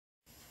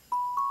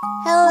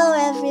Hello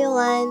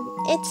everyone,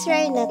 it's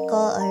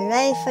Rainako or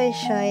Rai for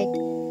short.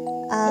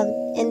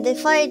 And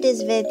before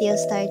this video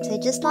starts, I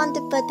just want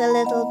to put a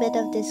little bit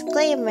of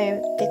disclaimer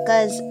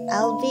because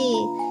I'll be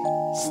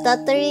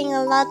stuttering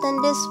a lot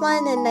on this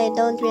one and I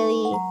don't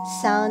really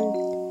sound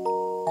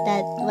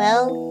that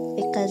well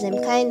because I'm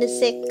kinda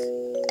sick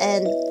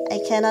and I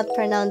cannot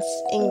pronounce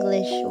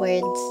English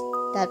words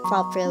that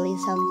properly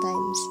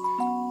sometimes.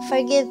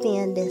 Forgive me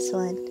on this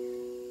one.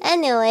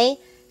 Anyway,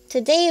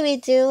 today we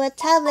do a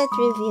tablet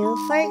review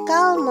for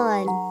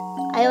GAOMON.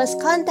 I was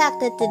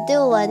contacted to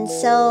do one,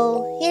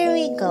 so here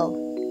we go.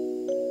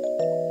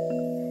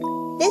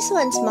 This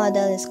one's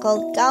model is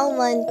called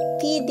GAOMON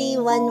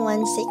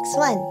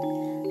PD1161,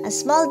 a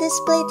small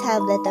display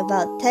tablet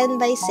about 10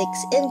 by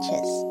 6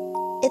 inches.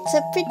 It's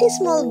a pretty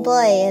small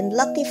boy, and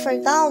lucky for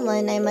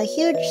GAOMON, I'm a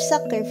huge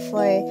sucker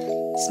for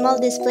small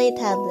display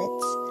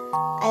tablets.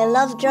 I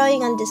love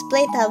drawing on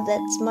display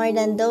tablets more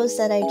than those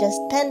that are just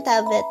pen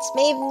tablets,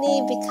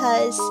 mainly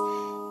because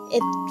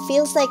it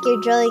feels like you're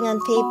drawing on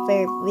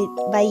paper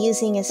by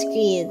using a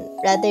screen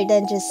rather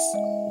than just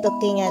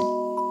looking at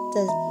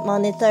the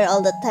monitor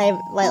all the time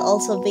while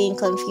also being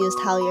confused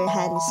how your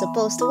hand is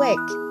supposed to work.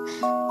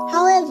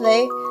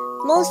 However,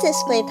 most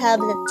display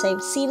tablets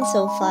I've seen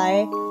so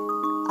far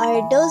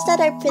are those that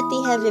are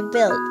pretty heavy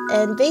built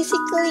and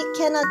basically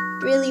cannot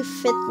really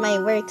fit my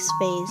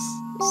workspace,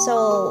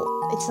 so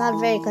it's not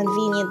very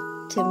convenient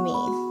to me.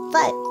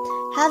 But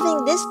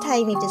having this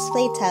tiny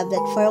display tablet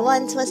for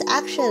once was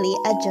actually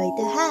a joy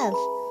to have.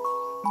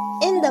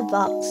 In the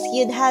box,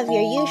 you'd have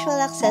your usual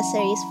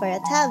accessories for a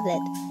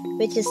tablet,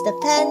 which is the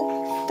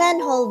pen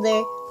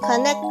holder,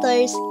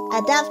 connectors,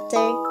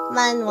 adapter,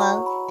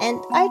 manual,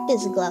 and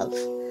artist glove.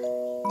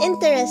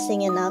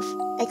 Interesting enough,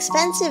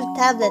 expensive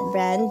tablet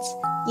brands,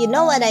 you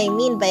know what I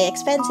mean by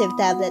expensive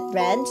tablet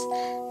brands,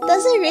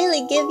 doesn't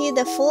really give you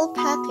the full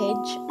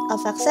package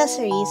of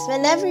accessories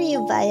whenever you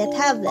buy a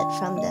tablet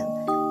from them.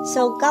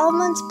 So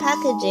GAOMON's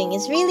packaging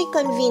is really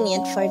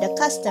convenient for the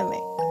customer.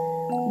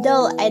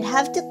 Though I'd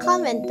have to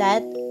comment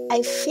that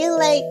I feel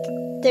like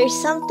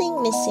there's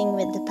something missing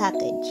with the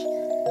package.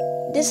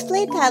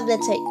 Display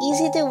tablets are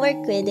easy to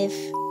work with if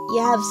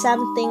you have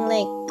something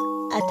like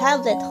a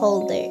tablet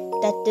holder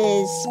that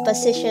is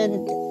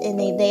positioned in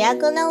a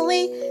diagonal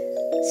way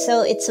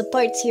so it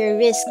supports your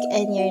wrist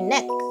and your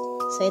neck,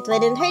 so it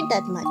wouldn't hurt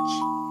that much.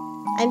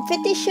 I'm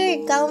pretty sure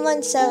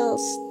GAOMON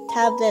sells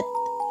tablet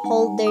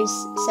holders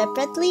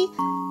separately,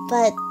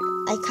 but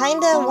I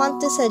kinda want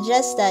to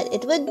suggest that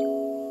it would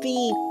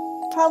be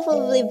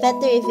probably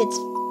better if it's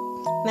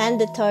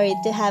mandatory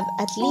to have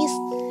at least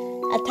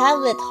a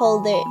tablet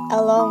holder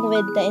along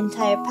with the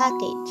entire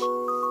package.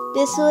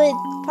 This would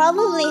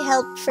probably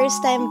help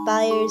first-time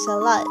buyers a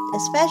lot,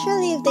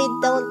 especially if they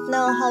don't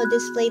know how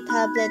display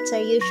tablets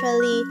are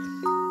usually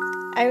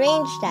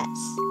arranged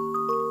as.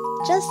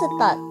 Just a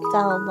thought,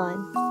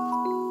 GAOMON.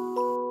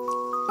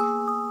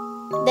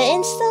 The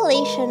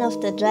installation of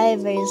the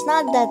driver is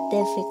not that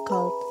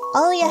difficult.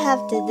 All you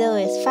have to do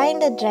is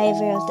find the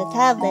driver of the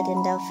tablet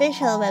in the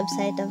official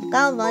website of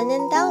GAOMON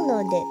and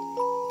download it.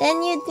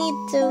 Then you'd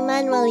need to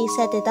manually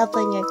set it up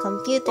on your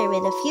computer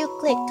with a few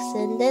clicks,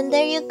 and then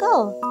there you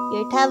go.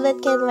 Your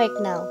tablet can work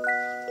now.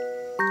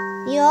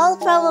 You all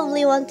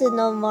probably want to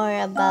know more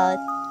about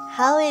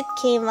how it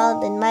came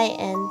out in my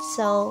end,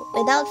 so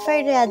without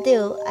further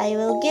ado, I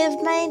will give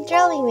my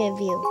drawing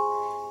review.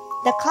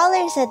 The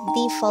colors at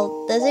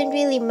default doesn't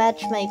really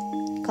match my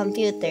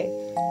computer.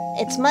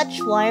 It's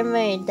much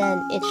warmer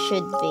than it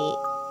should be,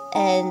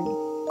 and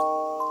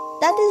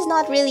that is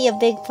not really a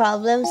big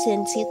problem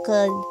since you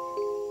could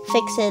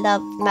fix it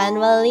up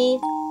manually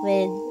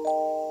with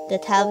the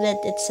tablet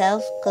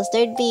itself, because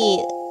there'd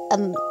be a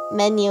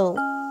menu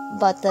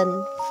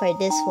button for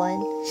this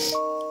one,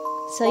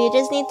 so you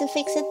just need to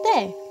fix it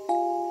there.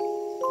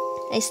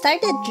 I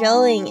started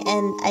drawing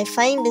and I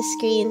find the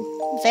screen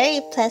very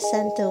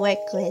pleasant to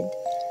work with.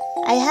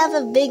 I have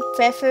a big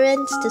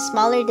preference to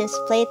smaller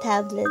display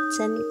tablets,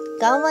 and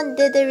GAOMON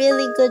did a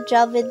really good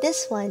job with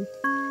this one.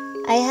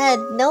 I had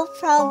no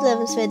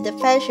problems with the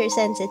pressure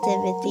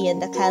sensitivity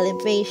and the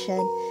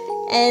calibration,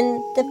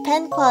 and the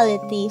pen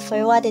quality,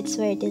 for what it's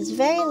worth, is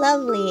very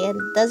lovely and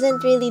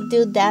doesn't really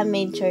do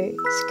damage or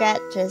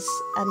scratches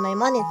on my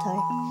monitor.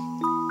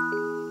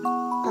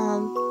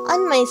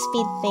 On my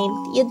speed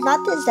paint, you'd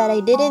notice that I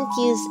didn't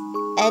use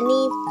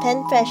any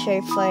pen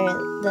pressure for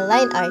the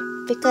line art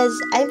because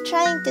I'm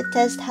trying to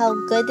test how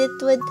good it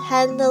would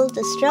handle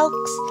the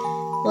strokes.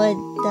 Would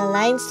the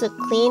lines look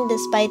clean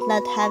despite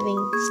not having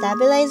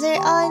stabilizer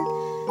on?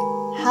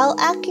 How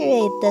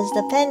accurate does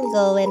the pen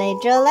go when I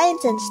draw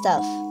lines and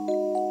stuff?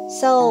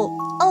 So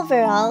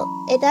overall,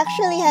 it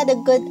actually had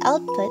a good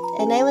output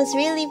and I was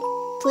really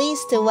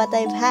pleased to what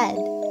I've had.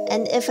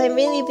 And if I'm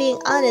really being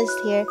honest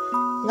here,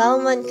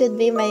 GAOMON could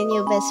be my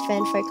new best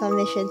friend for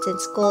commissions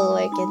and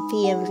schoolwork and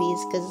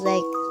PMVs, because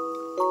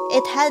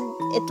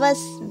it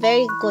was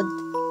very good.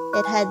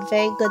 It had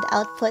very good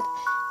output.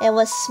 It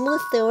was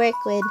smooth to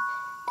work with,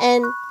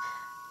 and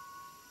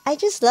I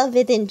just love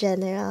it in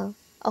general.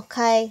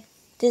 Okay,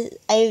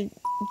 I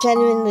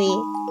genuinely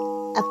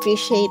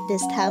appreciate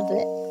this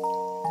tablet.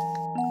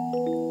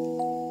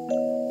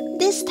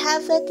 This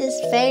tablet is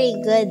very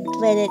good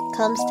when it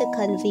comes to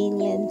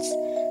convenience.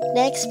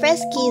 The express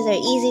keys are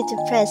easy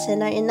to press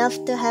and are enough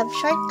to have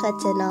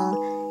shortcuts and all.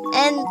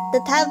 And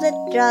the tablet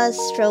draws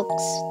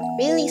strokes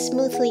really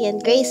smoothly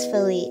and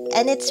gracefully,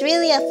 and it's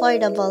really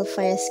affordable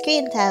for a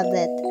screen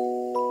tablet.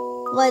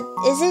 What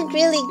isn't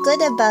really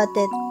good about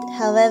it,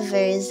 however,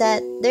 is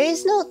that there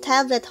is no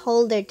tablet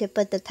holder to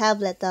put the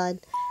tablet on.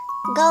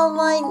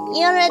 GAOMON,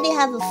 you already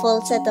have a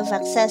full set of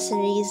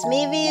accessories.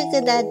 Maybe you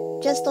could add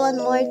just one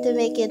more to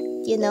make it,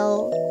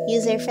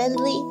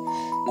 user-friendly.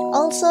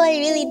 Also, I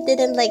really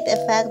didn't like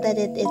the fact that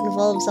it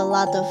involves a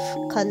lot of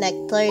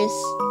connectors.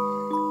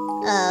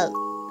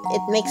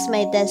 It makes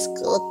my desk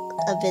look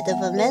a bit of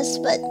a mess,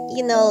 but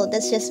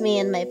that's just me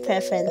and my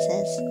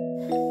preferences.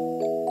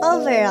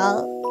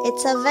 Overall,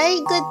 it's a very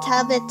good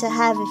tablet to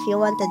have if you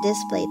want a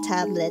display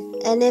tablet,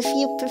 and if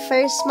you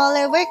prefer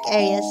smaller work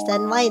areas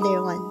than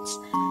wider ones.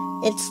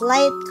 It's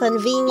light,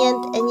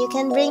 convenient, and you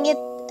can bring it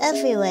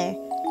everywhere.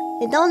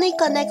 It only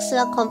connects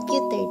to a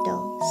computer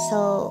though,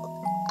 so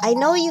I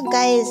know you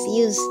guys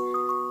use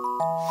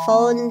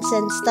phones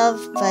and stuff,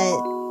 but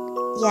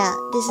yeah,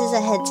 this is a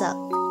heads up.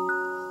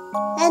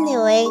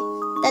 Anyway,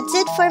 that's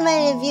it for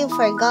my review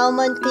for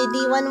GAOMON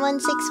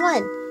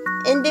PD1161.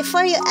 And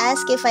before you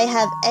ask if I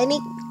have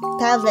any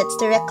tablets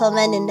to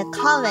recommend in the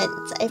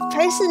comments, I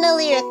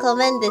personally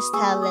recommend this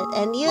tablet,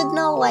 and you'd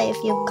know why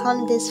if you've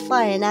come this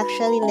far and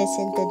actually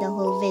listened to the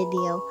whole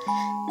video.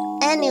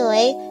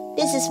 Anyway,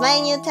 this is my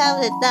new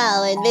tablet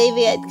now, and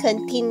maybe I'd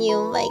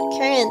continue my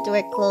current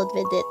workload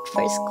with it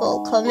for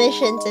school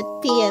commissions and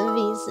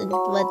PMVs and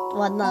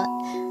whatnot.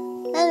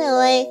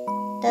 Anyway,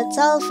 that's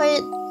all for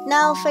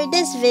now for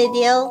this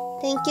video.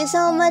 Thank you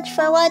so much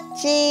for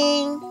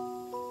watching!